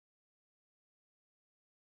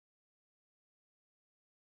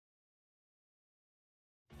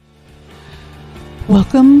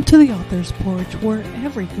Welcome to the Author's Porch, where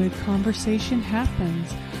every good conversation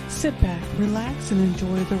happens. Sit back, relax, and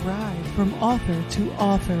enjoy the ride from author to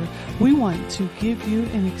author. We want to give you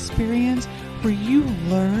an experience where you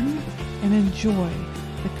learn and enjoy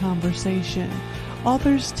the conversation.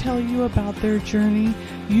 Authors tell you about their journey,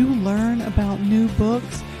 you learn about new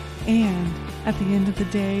books, and at the end of the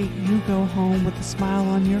day, you go home with a smile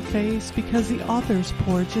on your face because the Author's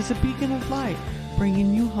Porch is a beacon of light,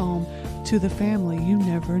 bringing you home to the family you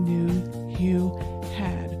never knew you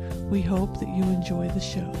had. We hope that you enjoy the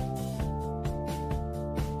show.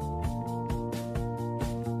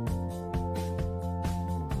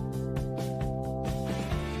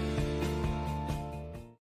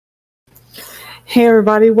 Hey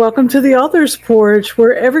everybody, welcome to the Author's Porch,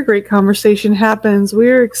 where every great conversation happens.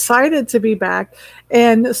 We're excited to be back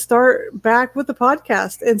and start back with the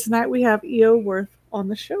podcast. And tonight we have E.O. Worth on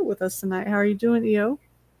the show with us tonight. How are you doing, E.O.?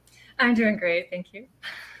 I'm doing great, thank you.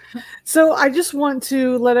 So I just want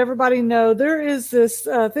to let everybody know there is this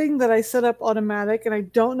thing that I set up automatic, and I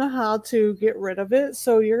don't know how to get rid of it.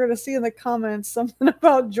 So you're going to see in the comments something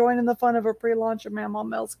about joining the fun of a pre-launch of Mama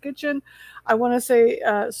Mel's Kitchen. I want to say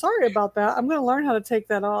sorry about that. I'm going to learn how to take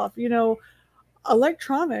that off. You know,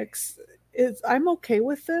 electronics, I'm okay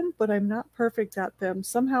with them, but I'm not perfect at them.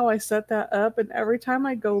 Somehow I set that up, and every time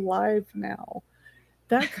I go live now,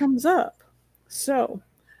 that comes up. So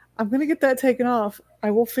I'm going to get that taken off.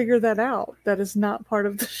 I will figure that out. That is not part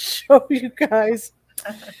of the show, you guys.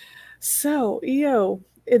 So, E.O.,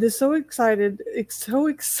 it is so excited. It's so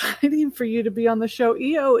exciting for you to be on the show.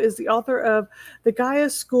 E.O. is the author of The Gaia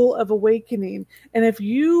School of Awakening. And if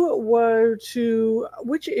you were to,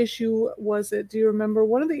 which issue was it? Do you remember?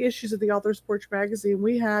 One of the issues of the Author's Porch magazine,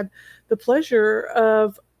 we had the pleasure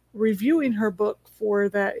of reviewing her book for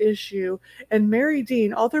that issue. And Mary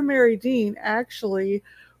Dean, author Mary Dean, actually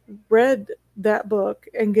read that book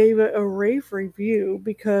and gave it a rave review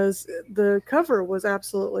because the cover was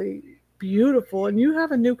absolutely beautiful. And you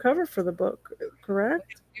have a new cover for the book,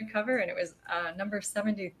 correct? New cover, and it was number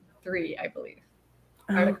 73, I believe.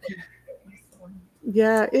 Okay.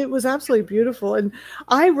 Yeah, it was absolutely beautiful. And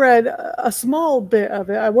I read a small bit of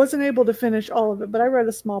it. I wasn't able to finish all of it, but I read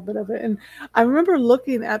a small bit of it. And I remember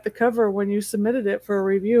looking at the cover when you submitted it for a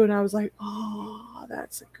review, and I was like, oh,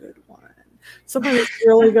 that's a good one. Somebody's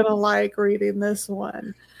really going to like reading this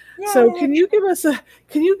one. Yay. So can you give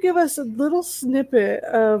us a little snippet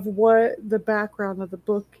of what the background of the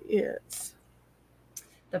book is?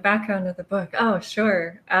 The background of the book. Oh,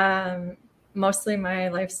 sure. Mostly my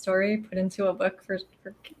life story put into a book for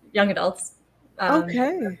young adults.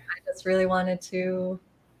 Okay. I just really wanted to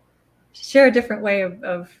share a different way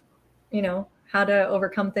of how to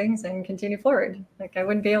overcome things and continue forward. Like, I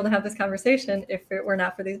wouldn't be able to have this conversation if it were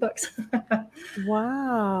not for these books.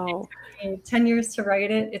 Wow. It took me 10 years to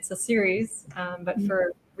write it. It's a series, but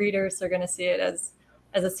for readers, they're going to see it as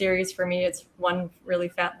a series. For me, it's one really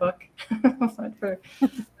fat book. But for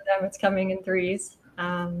them, it's coming in threes.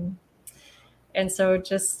 And so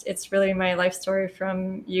it's really my life story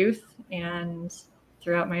from youth and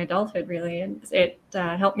throughout my adulthood, really. And it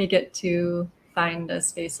helped me get to find a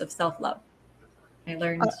space of self-love.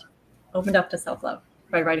 I opened up to self-love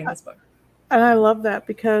by writing this book. And I love that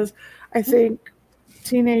because I think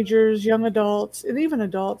teenagers, young adults, and even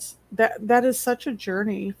adults, that is such a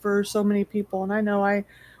journey for so many people. And I know I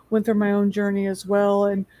went through my own journey as well.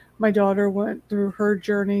 And my daughter went through her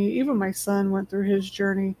journey. Even my son went through his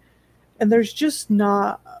journey. And there's just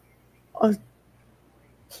not a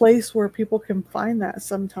place where people can find that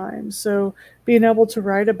sometimes. So being able to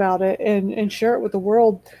write about it and share it with the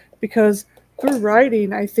world, because through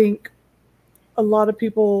writing, I think a lot of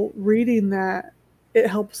people reading that, it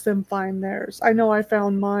helps them find theirs. I know I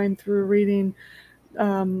found mine through reading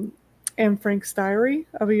Anne Frank's diary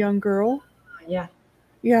of a young girl. Yeah,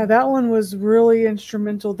 that one was really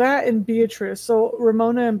instrumental. That and Beatrice. So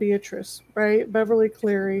Ramona and Beatrice, right? Beverly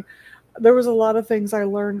Cleary. There was a lot of things I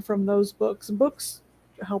learned from those books. Books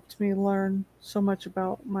helped me learn so much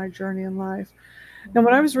about my journey in life. Now,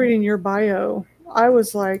 when I was reading your bio, I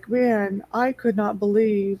was like, man, I could not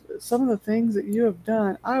believe some of the things that you have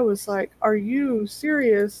done. I was like, are you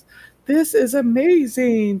serious? This is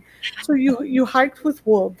amazing. So you hiked with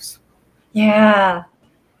wolves. Yeah.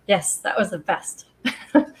 Yes, that was the best.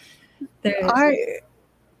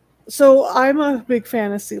 So I'm a big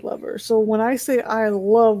fantasy lover. So when I say I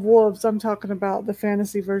love wolves, I'm talking about the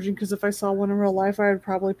fantasy version, because if I saw one in real life, I would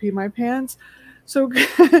probably pee my pants. So,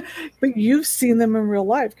 but you've seen them in real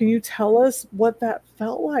life. Can you tell us what that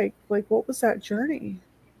felt like? Like, what was that journey?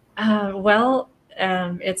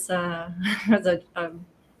 It's a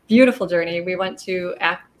beautiful journey. We went to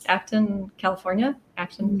California,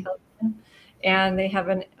 and they have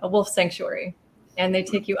a wolf sanctuary, and they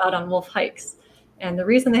take you out on wolf hikes. And the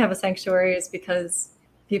reason they have a sanctuary is because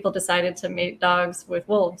people decided to mate dogs with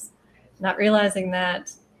wolves, not realizing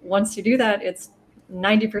that once you do that, it's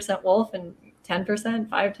 90% wolf and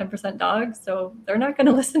 10% dog. So they're not going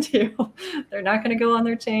to listen to you. They're not going to go on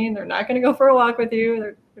their chain. They're not going to go for a walk with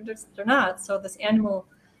you. They're not. So this animal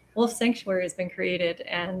wolf sanctuary has been created,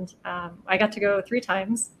 and I got to go 3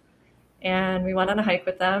 times, and we went on a hike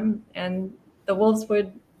with them, and the wolves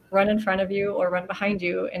would run in front of you or run behind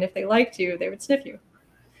you, and if they liked you, they would sniff you.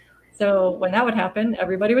 So when that would happen,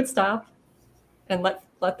 everybody would stop and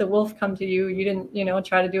let the wolf come to you. You didn't,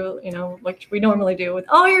 try to do, like we normally do with,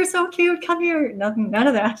 oh, you're so cute, come here. None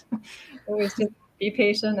of that. It was just be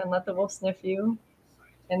patient and let the wolf sniff you.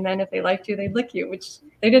 And then if they liked you, they'd lick you, which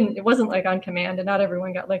they didn't. It wasn't like on command, and not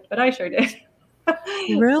everyone got licked, but I sure did.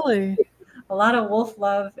 Really? A lot of wolf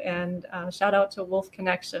love, and shout out to Wolf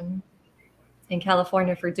Connection in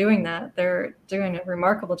California for doing that. They're doing a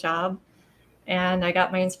remarkable job. And I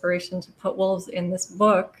got my inspiration to put wolves in this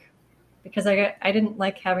book because I didn't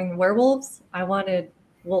like having werewolves. I wanted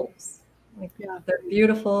wolves. They're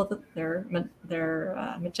beautiful. They're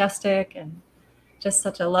majestic and just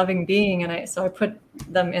such a loving being. And so I put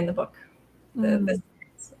them in the book.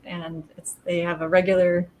 And they have a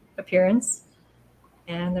regular appearance,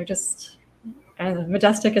 and they're just, and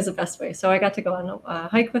majestic is the best way. So I got to go on a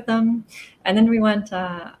hike with them, and then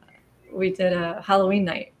we did a Halloween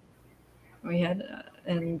night.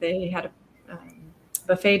 And they had a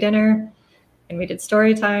buffet dinner, and we did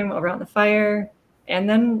story time around the fire. And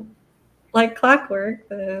then, like clockwork,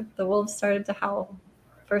 the wolves started to howl.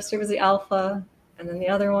 First it was the alpha, and then the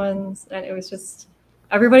other ones, and it was just,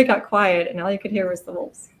 everybody got quiet, and all you could hear was the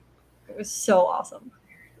wolves. It was so awesome.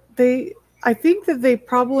 I think that they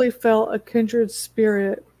probably felt a kindred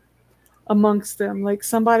spirit amongst them, like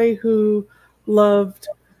somebody who loved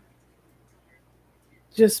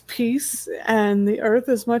just peace and the earth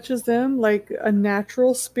as much as them, like a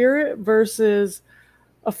natural spirit versus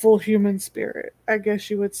a full human spirit, I guess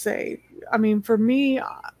you would say. I mean, for me,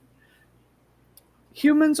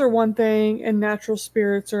 humans are one thing and natural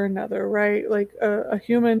spirits are another, right? Like a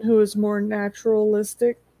human who is more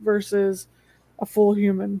naturalistic versus a full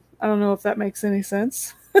human. I don't know if that makes any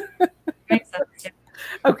sense. Makes sense. Yeah.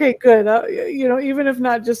 Okay, good. Even if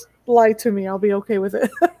not, just lie to me. I'll be okay with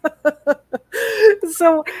it.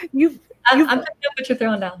 So I'm picking up what you're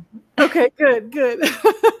throwing down. Okay, good.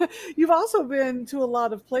 You've also been to a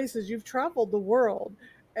lot of places. You've traveled the world,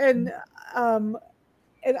 and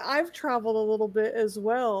I've traveled a little bit as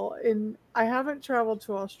well. And I haven't traveled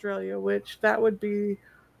to Australia, which that would be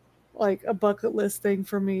like a bucket list thing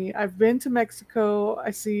for me. I've been to Mexico.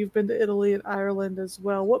 I see you've been to Italy and Ireland as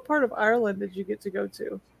well. What part of Ireland did you get to go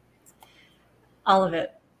to? All of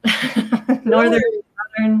it. Northern,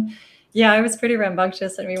 southern. Yeah, I was pretty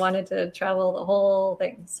rambunctious, and we wanted to travel the whole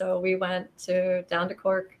thing. So we went down to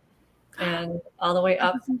Cork and all the way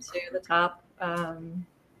up to the top,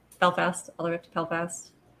 Belfast, all the way up to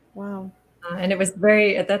Belfast. Wow. And it was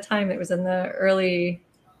at that time, it was in the early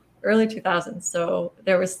 2000s. So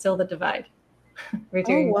there was still the divide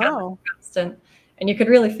between Catholic and Protestant, and you could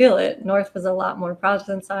really feel it. North was a lot more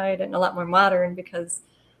Protestant side and a lot more modern because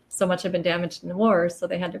so much had been damaged in the war. So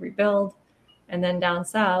they had to rebuild. And then down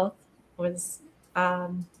south was a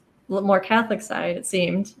little more Catholic side, it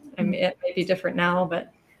seemed. I mean, it may be different now,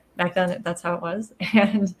 but back then that's how it was.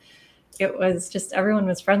 And it was just, everyone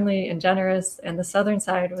was friendly and generous. And the southern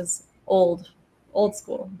side was old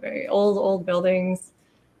school, very old buildings.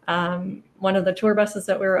 One of the tour buses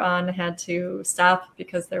that we were on had to stop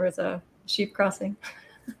because there was a sheep crossing.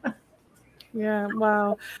 Yeah,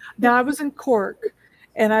 wow. Now I was in Cork,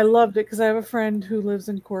 and I loved it because I have a friend who lives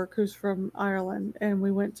in Cork who's from Ireland, and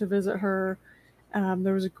we went to visit her.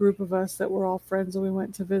 There was a group of us that were all friends, and we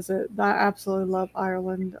went to visit. I absolutely love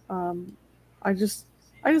Ireland. I just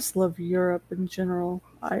love Europe in general.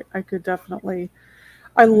 I could definitely.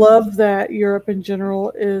 I love that Europe in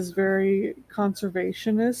general is very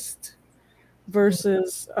conservationist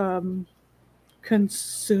versus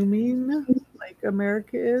consuming like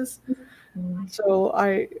America is. So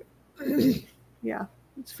yeah,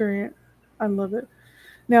 it's I love it.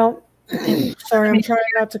 Now, sorry, I'm trying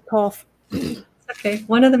not to cough. It's okay.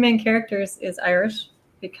 One of the main characters is Irish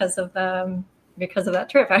because of that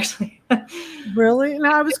trip, actually. Really?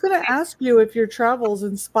 Now, I was going to ask you if your travels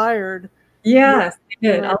inspired. Yes,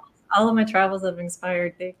 they did. All of my travels have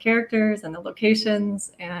inspired the characters and the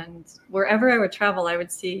locations, and wherever I would travel, I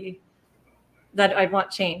would see that I'd want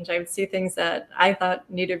change. I would see things that I thought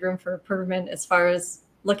needed room for improvement as far as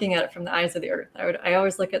looking at it from the eyes of the earth. I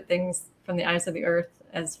always look at things from the eyes of the earth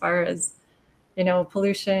as far as,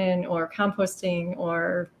 pollution or composting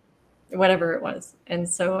or whatever it was. And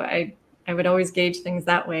so I would always gauge things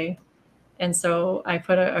that way. And so I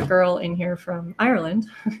put a girl in here from Ireland.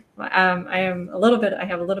 I have a little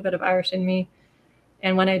bit of Irish in me.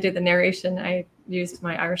 And when I did the narration, I used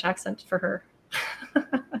my Irish accent for her.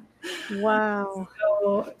 Wow.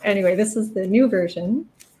 So anyway, this is the new version,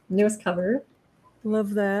 newest cover.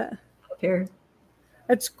 Love that. Up here.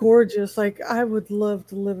 It's gorgeous. Like, I would love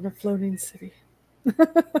to live in a floating city.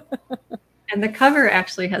 And the cover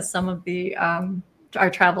actually has some of our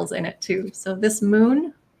travels in it too. So this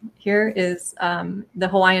moon here is the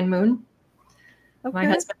Hawaiian moon. Okay. My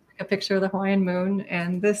husband took a picture of the Hawaiian moon,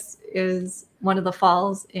 and this is one of the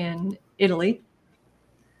falls in Italy.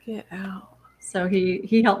 Get out. So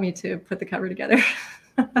he helped me to put the cover together.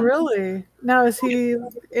 Really? Now, is he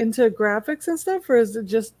into graphics and stuff, or is it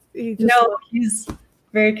just No, he's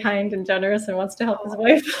very kind and generous and wants to help his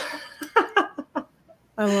wife.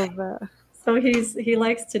 I love that. So he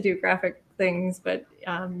likes to do graphic things, but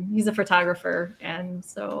he's a photographer, and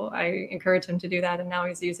so I encourage him to do that. And now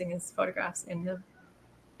he's using his photographs in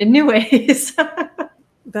new ways.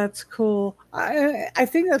 That's cool. I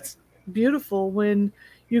think that's beautiful when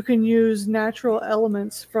you can use natural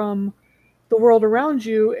elements from the world around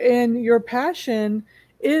you, and your passion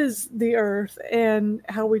is the earth and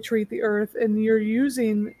how we treat the earth, and you're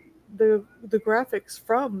using the graphics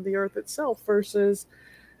from the earth itself versus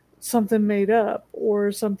something made up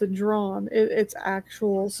or something drawn. It's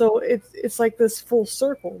actual. So it's like this full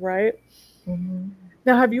circle, right? Mm-hmm.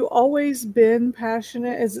 Now, have you always been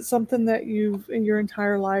passionate? Is it something that in your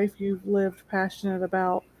entire life, you've lived passionate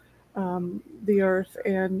about the earth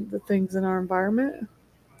and the things in our environment?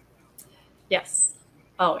 Yes,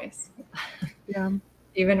 always. Yeah.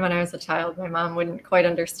 Even when I was a child, my mom wouldn't quite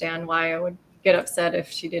understand why I would get upset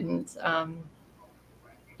if she didn't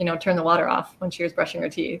turn the water off when she was brushing her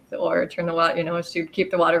teeth, or turn the water, she'd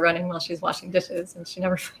keep the water running while she's washing dishes. And she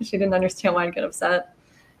didn't understand why I'd get upset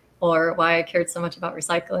or why I cared so much about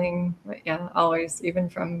recycling. But yeah, always, even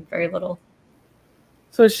from very little.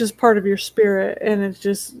 So it's just part of your spirit, and it's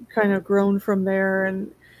just kind of grown from there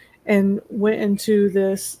and went into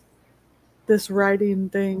this writing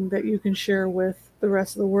thing that you can share with the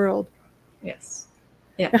rest of the world. Yes.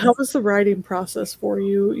 Yeah. How was the writing process for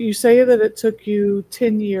you? You say that it took you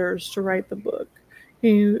 10 years to write the book.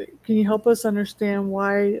 Can you help us understand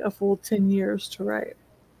why a full 10 years to write?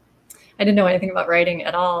 I didn't know anything about writing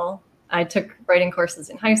at all. I took writing courses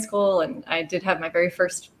in high school, and I did have my very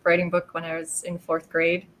first writing book when I was in 4th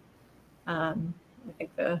grade. I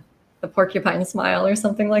think the Porcupine Smile or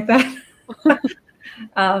something like that.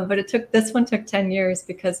 But this one took 10 years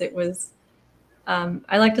because it was,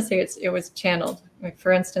 I like to say it was channeled. Like,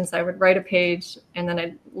 for instance, I would write a page and then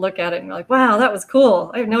I'd look at it and be like, wow, that was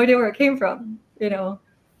cool. I have no idea where it came from,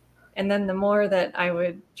 And then the more that I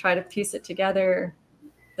would try to piece it together,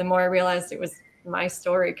 the more I realized it was my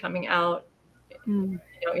story coming out,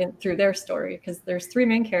 through their story. Because there's 3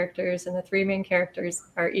 main characters, and the 3 main characters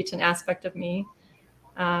are each an aspect of me,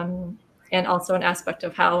 and also an aspect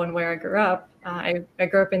of how and where I grew up. I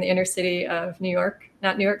grew up in the inner city of New York,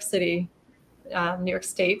 not New York City, New York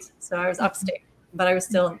State. So I was upstate, but I was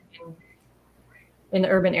still in the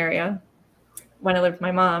urban area when I lived with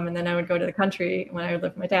my mom, and then I would go to the country when I would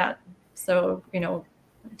live with my dad. So,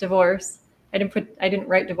 divorce. I didn't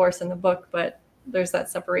write divorce in the book, but there's that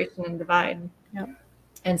separation and divide. Yeah.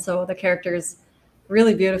 And so the characters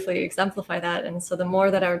really beautifully exemplify that. And so the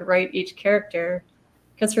more that I would write each character,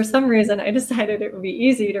 because for some reason I decided it would be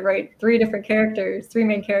easy to write 3 different characters, 3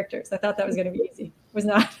 main characters. I thought that was going to be easy. It was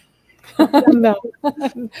not. No.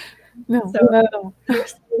 No. So not at all.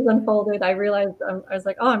 As it unfolded, I realized I was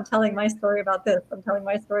like, oh, I'm telling my story about this. I'm telling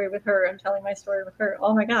my story with her. I'm telling my story with her.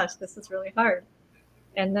 Oh my gosh, this is really hard.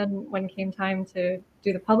 And then when it came time to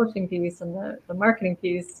do the publishing piece and the marketing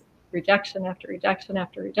piece, rejection after rejection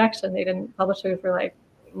after rejection. Publishers were like,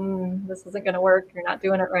 this isn't going to work. You're not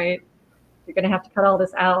doing it right. You're going to have to cut all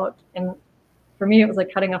this out. And for me, it was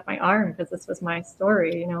like cutting off my arm, because this was my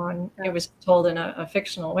story, and it was told in a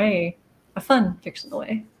fictional way, a fun fictional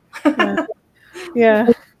way. Yeah.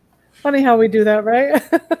 Funny how we do that, right?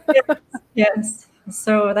 Yes.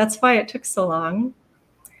 So that's why it took so long.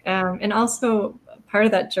 And also part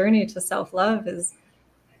of that journey to self-love is,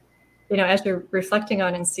 as you're reflecting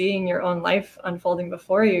on and seeing your own life unfolding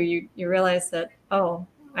before you, you realize that, oh,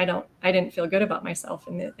 I didn't feel good about myself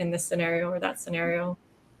in this scenario or that scenario.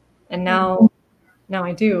 And now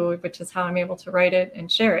I do, which is how I'm able to write it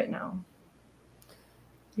and share it now.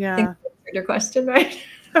 Yeah. I think that's your question, right?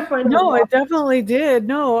 No, it definitely did.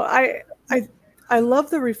 No, I love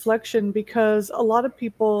the reflection, because a lot of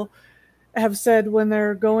people have said when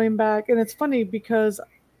they're going back, and it's funny because,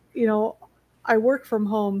 you know, I work from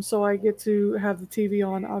home, so I get to have the TV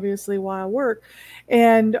on obviously while I work,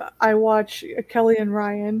 and I watch Kelly and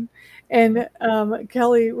Ryan. And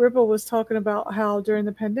Kelly Ripa was talking about how during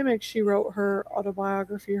the pandemic she wrote her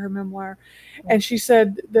autobiography, her memoir, and she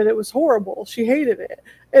said that it was horrible. She hated it,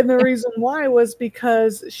 and the reason why was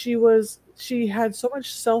because she had so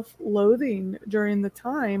much self-loathing during the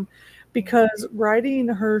time, because writing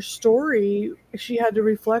her story, she had to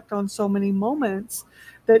reflect on so many moments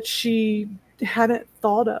that she hadn't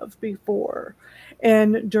thought of before.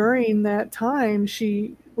 And during that time,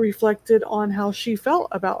 she reflected on how she felt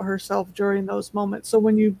about herself during those moments. So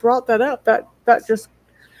when you brought that up, that just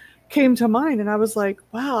came to mind, and I was like,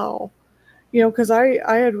 wow. Because I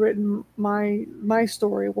had written my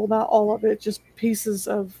story. Well, not all of it, just pieces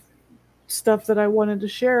of stuff that I wanted to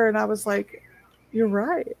share. And I was like, you're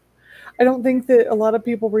right. I don't think that a lot of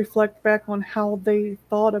people reflect back on how they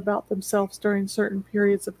thought about themselves during certain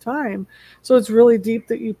periods of time. So it's really deep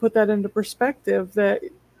that you put that into perspective, that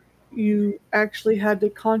you actually had to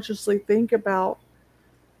consciously think about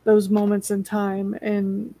those moments in time.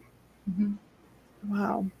 And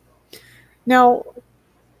wow. Now,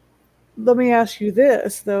 let me ask you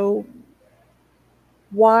this, though.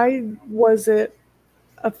 Why was it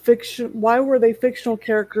why were they fictional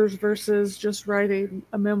characters versus just writing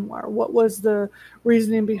a memoir? What was the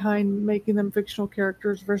reasoning behind making them fictional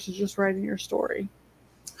characters versus just writing your story?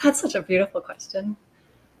 That's such a beautiful question.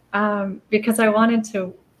 Because I wanted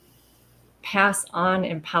to pass on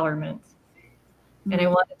empowerment, and I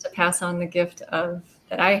wanted to pass on the gift of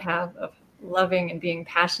that I have of loving and being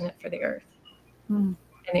passionate for the earth. And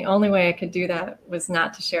the only way I could do that was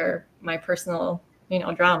not to share my personal,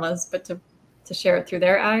 dramas, but to share it through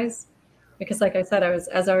their eyes. Because like I said,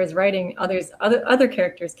 as I was writing, other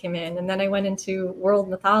characters came in, and then I went into world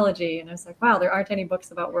mythology, and I was like, wow, there aren't any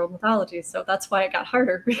books about world mythology. So that's why it got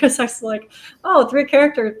harder, because I was like, oh,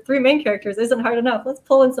 three main characters isn't hard enough. Let's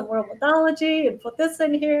pull in some world mythology and put this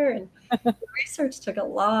in here. And the research took a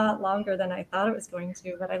lot longer than I thought it was going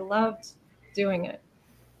to, but I loved doing it.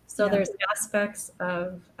 So there's aspects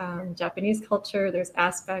of Japanese culture, there's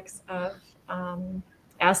aspects of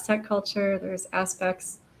Aztec culture, there's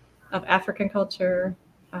aspects of African culture.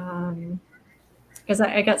 Because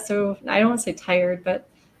I got so, I don't want to say tired, but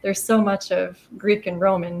there's so much of Greek and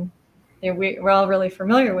Roman we're all really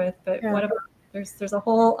familiar with, but what about, there's a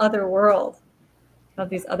whole other world of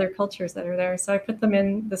these other cultures that are there. So I put them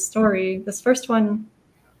in the story. This first one,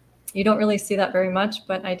 you don't really see that very much,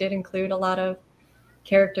 but I did include a lot of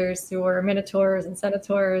characters who were minotaurs and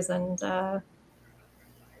centaurs and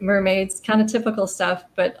mermaids, kind of typical stuff,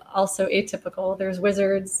 but also atypical. There's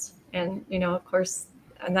wizards, and of course,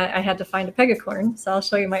 and I had to find a pegacorn. So I'll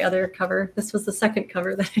show you my other cover. This was the second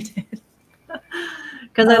cover that I did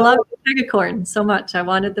because I love the pegacorn so much. I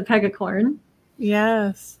wanted the pegacorn.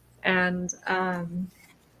 Yes. And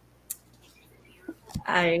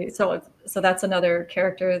so that's another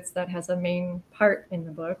character that has a main part in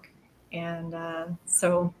the book. And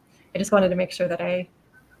so I just wanted to make sure that I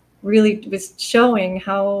really was showing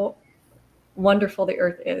how wonderful the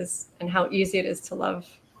earth is and how easy it is to love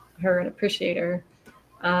her and appreciate her.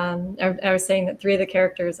 I was saying that three of the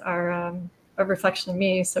characters are a reflection of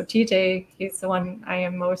me. So TJ, he's the one I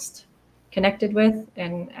am most connected with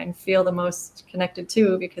and feel the most connected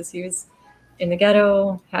to, because he was in the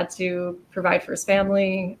ghetto, had to provide for his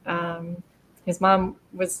family. His mom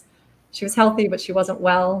was healthy, but she wasn't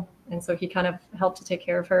well. And so he kind of helped to take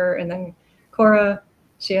care of her. And then Cora,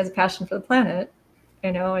 she has a passion for the planet,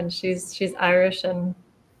 and she's Irish, and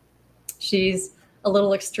she's a little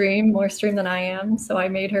more extreme than I am. So I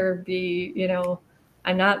made her be,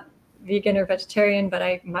 I'm not vegan or vegetarian, but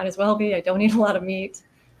I might as well be. I don't eat a lot of meat.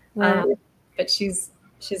 Right. But she's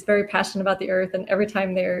very passionate about the earth. And every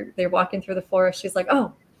time they're walking through the forest, she's like,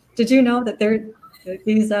 oh, did you know that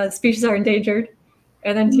these species are endangered?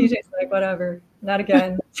 And then TJ's like, whatever, not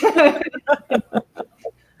again.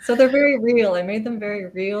 So they're very real. I made them very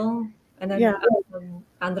real. And then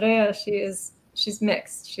Andrea, she's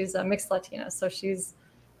mixed. She's a mixed Latina. So she's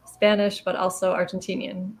Spanish, but also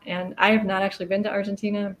Argentinian. And I have not actually been to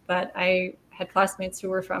Argentina, but I had classmates who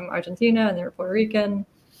were from Argentina and they were Puerto Rican.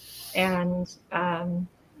 And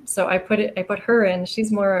so I put her in.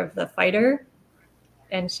 She's more of the fighter,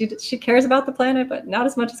 and she cares about the planet, but not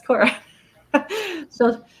as much as Cora.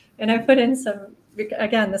 And I put in some.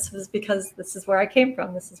 Again, this was because this is where I came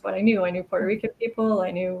from. This is what I knew. I knew Puerto Rican people.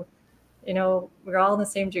 I knew, we're all in the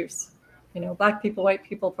same juice. Black people, white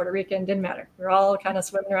people, Puerto Rican, didn't matter. We're all kind of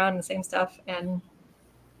swimming around in the same stuff. And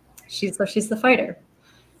she's the fighter.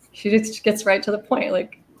 She just gets right to the point.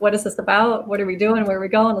 Like, what is this about? What are we doing? Where are we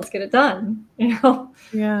going? Let's get it done. Yeah.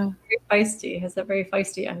 Very feisty, has that very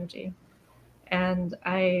feisty energy. And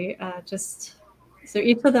so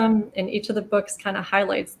each of them in each of the books kind of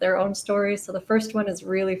highlights their own story. So the first one is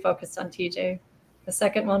really focused on TJ. The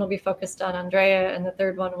second one will be focused on Andrea, and the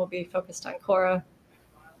third one will be focused on Cora.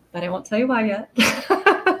 But I won't tell you why yet.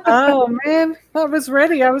 Oh man, I was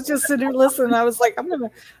ready. I was just sitting here listening. I was like, I'm gonna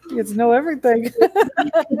get to know everything.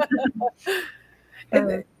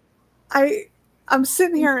 And I'm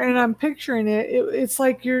sitting here and I'm picturing it. It's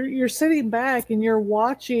like you're sitting back and you're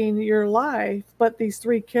watching your life, but these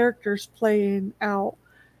three characters playing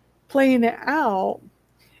it out,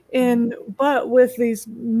 and but with these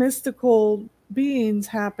mystical beings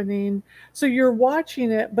happening. So you're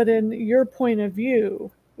watching it, but in your point of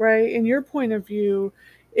view, right? In your point of view,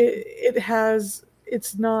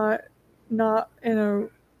 it's not in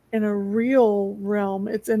a real realm.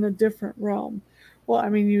 It's in a different realm. Well, I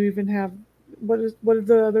mean, you even have what is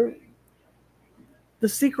the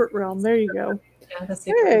secret realm. There you go. Yeah, the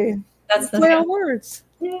secret. Hey, that's the play on words.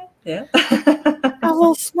 Yeah. A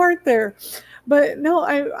little smart there. But no,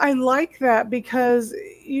 I like that because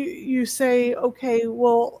you say, okay,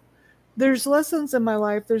 well, there's lessons in my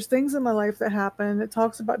life. There's things in my life that happen. It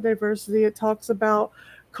talks about diversity. It talks about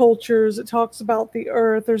cultures. It talks about the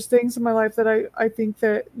earth. There's things in my life that I think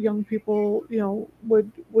that young people,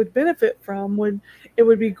 would benefit from. It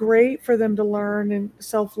would be great for them to learn and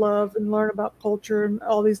self-love and learn about culture and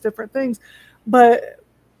all these different things, but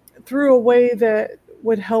through a way that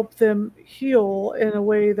would help them heal, in a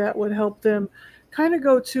way that would help them kind of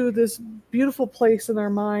go to this beautiful place in their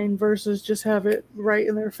mind versus just have it right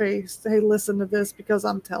in their face. Hey, listen to this because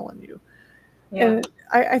I'm telling you. Yeah. And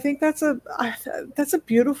I think that's a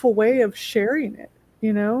beautiful way of sharing it,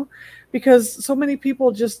 because so many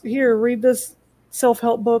people just read this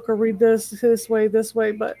self-help book or read this way,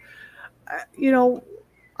 but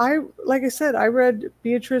like I said, I read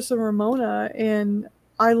Beatrice and Ramona, and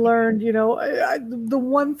I learned, the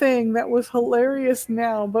one thing that was hilarious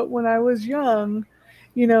now, but when I was young,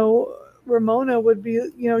 Ramona would be,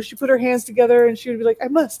 she put her hands together and she would be like, I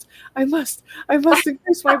must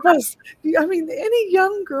increase my bust. I mean, any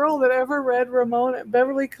young girl that ever read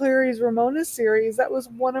Beverly Cleary's Ramona series, that was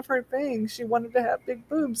one of her things. She wanted to have big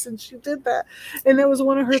boobs, and she did that. And it was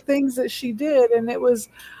one of her things that she did. And it was,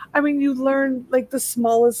 I mean, you learn like the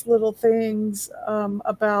smallest little things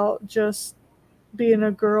about just being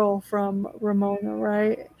a girl from Ramona,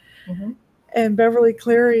 right? Mm-hmm. And Beverly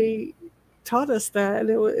Cleary taught us that, and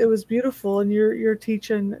it was beautiful. And you're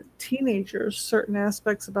teaching teenagers certain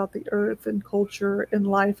aspects about the earth and culture and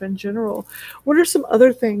life in general. What are some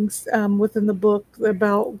other things within the book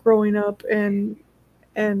about growing up and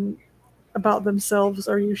about themselves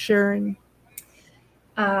are you sharing?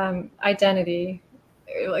 Identity.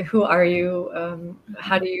 Like, who are you?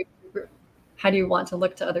 How do you want to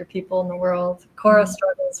look to other people in the world? Cora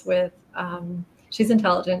struggles with, she's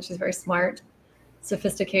intelligent, she's very smart,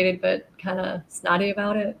 sophisticated, but kind of snotty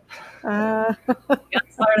about it. I'm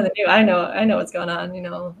smarter than you. I know what's going on,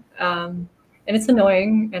 and it's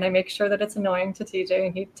annoying, and I make sure that it's annoying to TJ,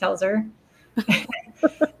 and he tells her.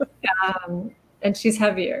 And she's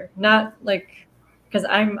heavier, not like, because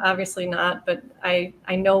I'm obviously not, but I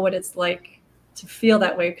know what it's like to feel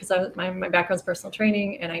that way, because my background's personal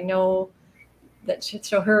training, and I know that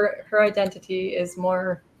so her identity is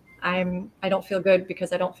more, I don't feel good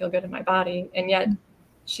because I don't feel good in my body, and yet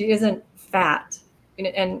she isn't fat, and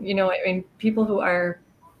I mean, people who are,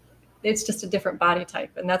 it's just a different body type,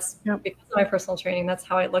 and that's because of my personal training. That's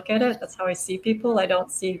how I look at it. That's how I see people. I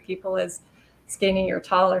don't see people as skinny or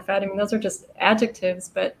tall or fat. I mean, those are just adjectives,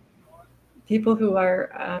 but people who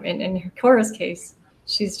are, in Cora's case,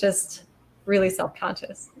 she's just really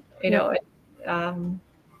self-conscious,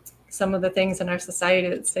 some of the things in our society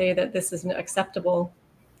that say that this isn't acceptable,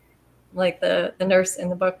 like the nurse in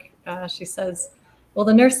the book, she says, well,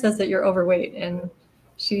 the nurse says that you're overweight, and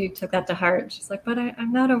she took that to heart. She's like, but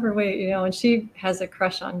I'm not overweight, and she has a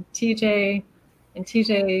crush on TJ, and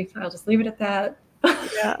TJ, I'll just leave it at that.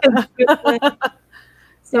 Yeah.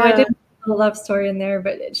 So I did a love story in there,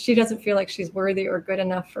 but she doesn't feel like she's worthy or good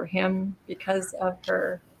enough for him because of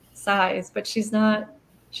her size, but she's not.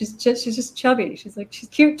 She's just chubby. She's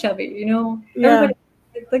cute chubby, Everybody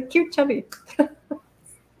like cute chubby.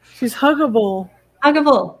 She's huggable.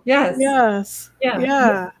 Huggable, yes. Yes.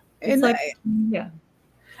 Yeah. And and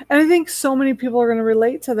I think so many people are going to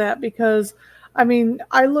relate to that, because I mean,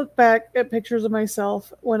 I look back at pictures of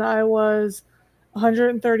myself when I was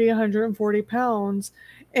 130, 140 pounds,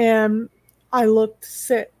 and I looked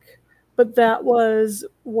sick. But that was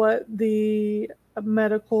what the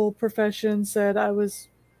medical profession said I was.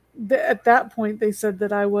 At that point, they said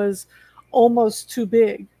that I was almost too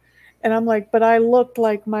big. And I'm like, but I looked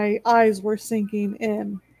like my eyes were sinking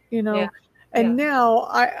in, you Yeah. know. Yeah. And now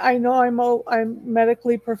I know I'm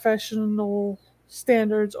medically professional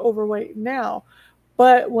standards overweight now,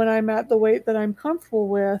 but when I'm at the weight that I'm comfortable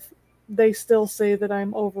with, they still say that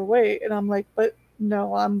I'm overweight, and I'm like, but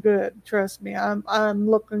no, I'm good. Trust me, I'm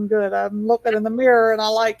looking good. I'm looking in the mirror, and I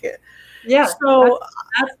like it. Yeah. So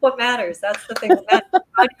That's what matters. That's the thing that matters.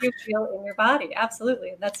 How do you feel in your body? Absolutely.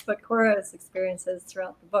 And that's what Cora's experiences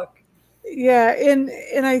throughout the book. yeah, and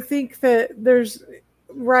I think that there's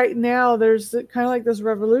right now there's kind of like this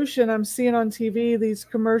revolution I'm seeing on TV, these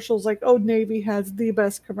commercials like Old Navy has the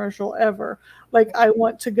best commercial ever. Like I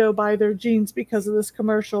want to go buy their jeans because of this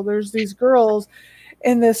commercial. There's these girls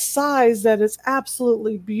in this size that is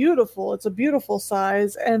absolutely beautiful. It's a beautiful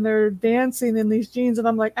size, and they're dancing in these jeans, and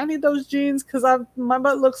I'm like, I need those jeans because my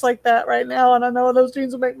butt looks like that right now, and I know those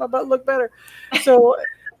jeans will make my butt look better. So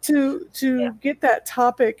to get that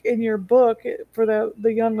topic in your book for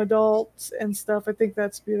the young adults and stuff, I think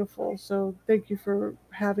that's beautiful. So thank you for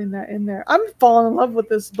having that in there. I'm falling in love with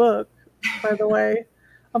this book, by the way.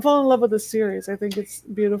 I'm falling in love with this series. I think it's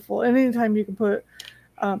beautiful. And anytime you can put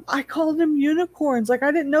I called them unicorns. Like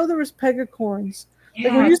I didn't know there was pegacorns.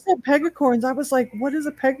 Like when Yeah. you said pegacorns, I was like, "What is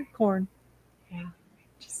a pegacorn?" Yeah.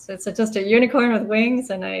 It's just a unicorn with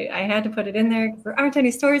wings, and I had to put it in there because there aren't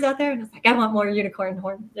any stories out there. And it's like, I want more unicorn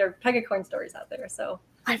horn, there are pegacorn stories out there. So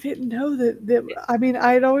I didn't know that. I mean,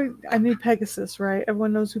 I knew Pegasus, right?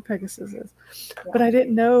 Everyone knows who Pegasus is, but yeah. I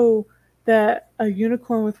didn't know that a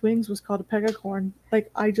unicorn with wings was called a pegacorn.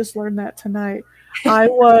 Like I just learned that tonight. I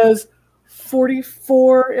was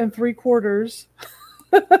 44 and 3/4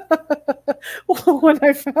 when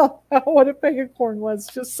I found out what a pegacorn was,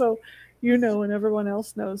 just so you know and everyone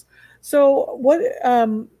else knows. So, what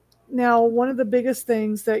now? One of the biggest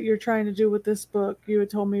things that you're trying to do with this book, you had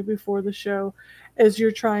told me before the show, is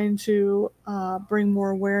you're trying to bring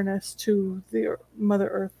more awareness to the Mother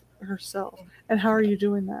Earth herself. And how are you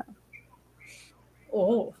doing that?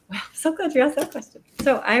 Oh, wow. So glad you asked that question.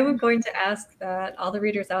 So I was going to ask that all the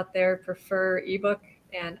readers out there prefer ebook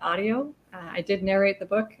and audio. I did narrate the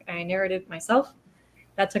book. I narrated myself.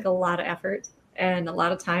 That took a lot of effort and a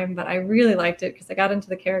lot of time, but I really liked it because I got into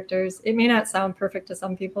the characters. It may not sound perfect to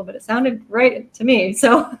some people, but it sounded right to me.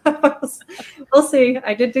 So we'll see.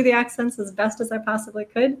 I did do the accents as best as I possibly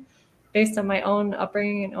could based on my own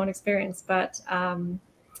upbringing and own experience. But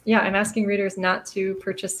yeah, I'm asking readers not to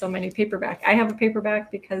purchase so many paperback. I have a paperback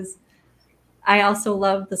because I also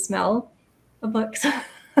love the smell of books.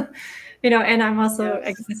 And I'm also,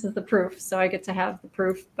 I guess this is the proof, so I get to have the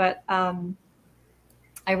proof. But I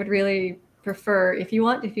would really prefer, if you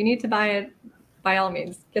need to buy it, by all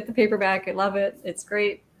means, get the paperback. I love it. It's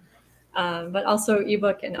great. But also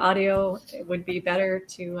ebook and audio, it would be better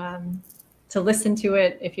to listen to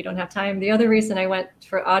it if you don't have time. The other reason I went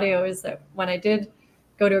for audio is that when I did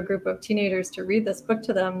go to a group of teenagers to read this book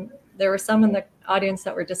to them, there were some in the audience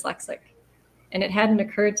that were dyslexic. And it hadn't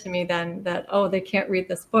occurred to me then that, oh, they can't read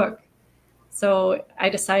this book. So I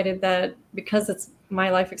decided that because it's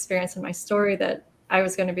my life experience and my story, that I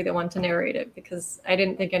was going to be the one to narrate it because I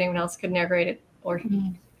didn't think anyone else could narrate it or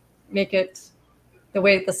make it the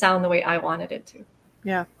way I wanted it to.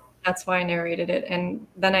 Yeah. That's why I narrated it. And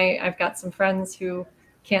then I've got some friends who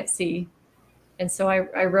can't see. And so I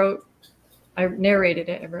narrated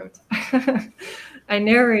it. I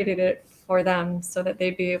narrated it for them so that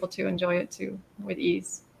they'd be able to enjoy it too with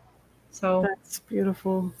ease. So That's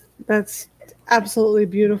beautiful. That's absolutely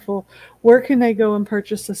beautiful. Where can they go and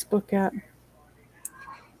purchase this book at?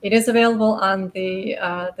 it is available on the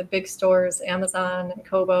big stores, Amazon and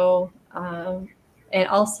Kobo, and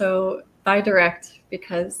also buy direct,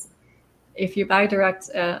 because if you buy direct,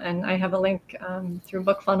 and I have a link through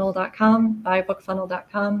bookfunnel.com,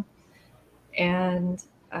 buybookfunnel.com, and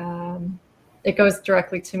it goes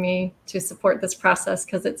directly to me to support this process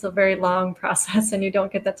because it's a very long process and you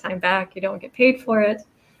don't get the time back. You don't get paid for it,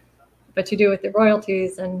 but you do with the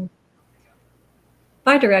royalties, and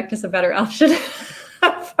buy direct is a better option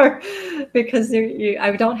because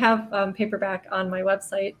I don't have paperback on my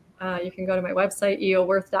website. You can go to my website,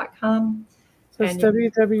 eoworth.com. So it's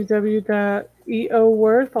www.eoworth,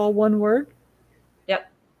 all one word.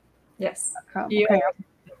 Yep. Yes. Okay.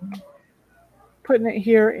 Putting it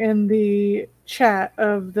here in the chat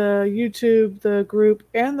of the YouTube, the group,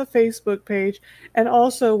 and the Facebook page. And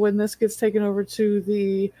also when this gets taken over to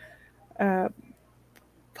the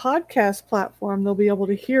podcast platform, they'll be able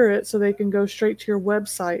to hear it, so they can go straight to your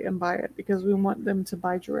website and buy it, because we want them to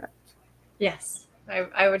buy direct. Yes,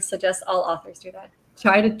 I would suggest all authors do that.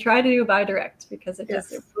 Try to do buy direct, because it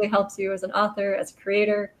really helps you as an author, as a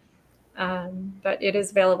creator. But it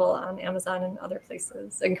is available on Amazon and other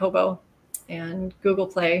places, and Kobo and Google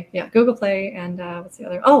Play. Yeah, Google Play, and what's the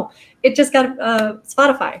other? Oh, it just got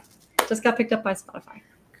Spotify. Just got picked up by Spotify.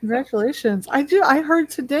 Congratulations. I heard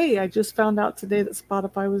today, I just found out today that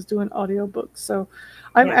Spotify was doing audiobooks. So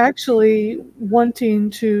I'm actually wanting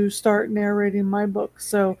to start narrating my book.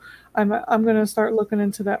 So I'm going to start looking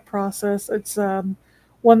into that process. It's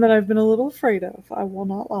one that I've been a little afraid of, I will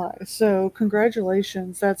not lie. So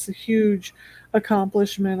congratulations. That's a huge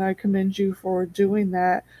accomplishment. I commend you for doing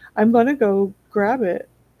that. I'm going to go grab it,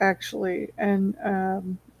 actually, and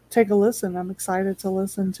take a listen. I'm excited to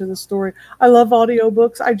listen to the story. I love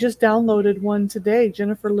audiobooks. I just downloaded one today,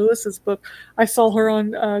 Jennifer Lewis's book. I saw her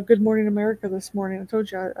on Good Morning America this morning. I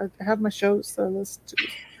told you I have my shows to listen to.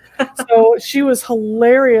 So she was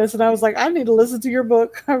hilarious, and I was like, I need to listen to your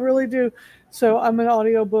book. I really do. So I'm an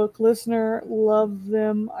audiobook listener, love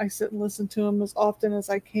them. I sit and listen to them as often as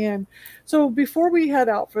I can. So before we head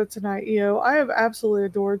out for tonight, Io, I have absolutely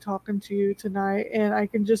adored talking to you tonight, and I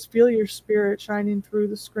can just feel your spirit shining through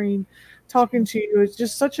the screen talking to you. It's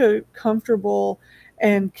just such a comfortable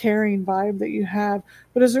and caring vibe that you have.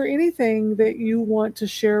 But is there anything that you want to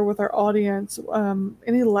share with our audience?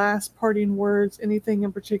 Any last parting words, anything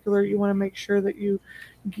in particular you want to make sure that you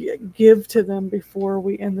give to them before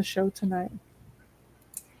we end the show tonight?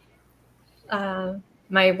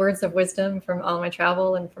 My words of wisdom from all my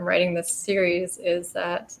travel and from writing this series is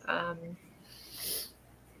that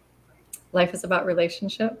life is about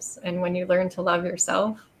relationships. And when you learn to love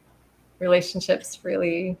yourself, relationships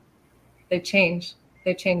really, they change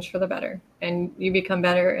for the better, and you become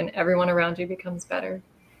better, and everyone around you becomes better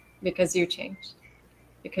because you changed,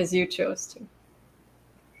 because you chose to.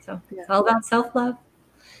 So it's all about self-love.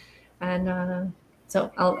 And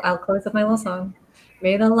so I'll close with my little song.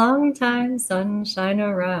 May the long time sun shine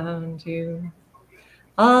around you,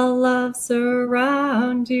 all love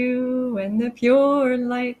surround you, and the pure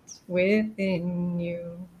light within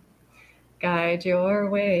you guide your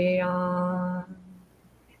way on.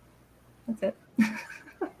 That's it.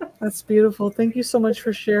 That's beautiful. Thank you so much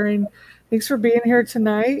for sharing. Thanks for being here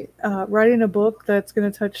tonight, writing a book that's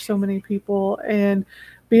going to touch so many people, and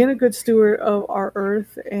being a good steward of our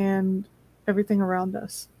earth and everything around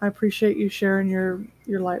us. I appreciate you sharing your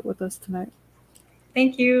light with us tonight.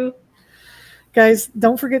 Thank you. Guys,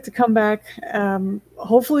 don't forget to come back.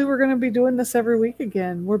 Hopefully we're going to be doing this every week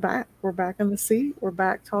again. We're back in the sea. We're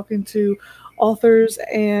back talking to authors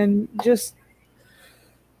and just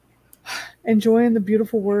enjoying the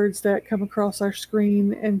beautiful words that come across our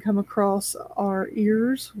screen and come across our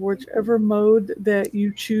ears, whichever mode that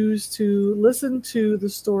you choose to listen to the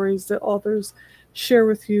stories that authors share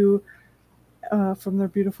with you from their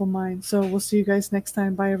beautiful minds. So we'll see you guys next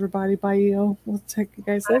time. Bye, everybody. Bye, Io. We'll take you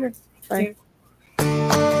guys later. Bye.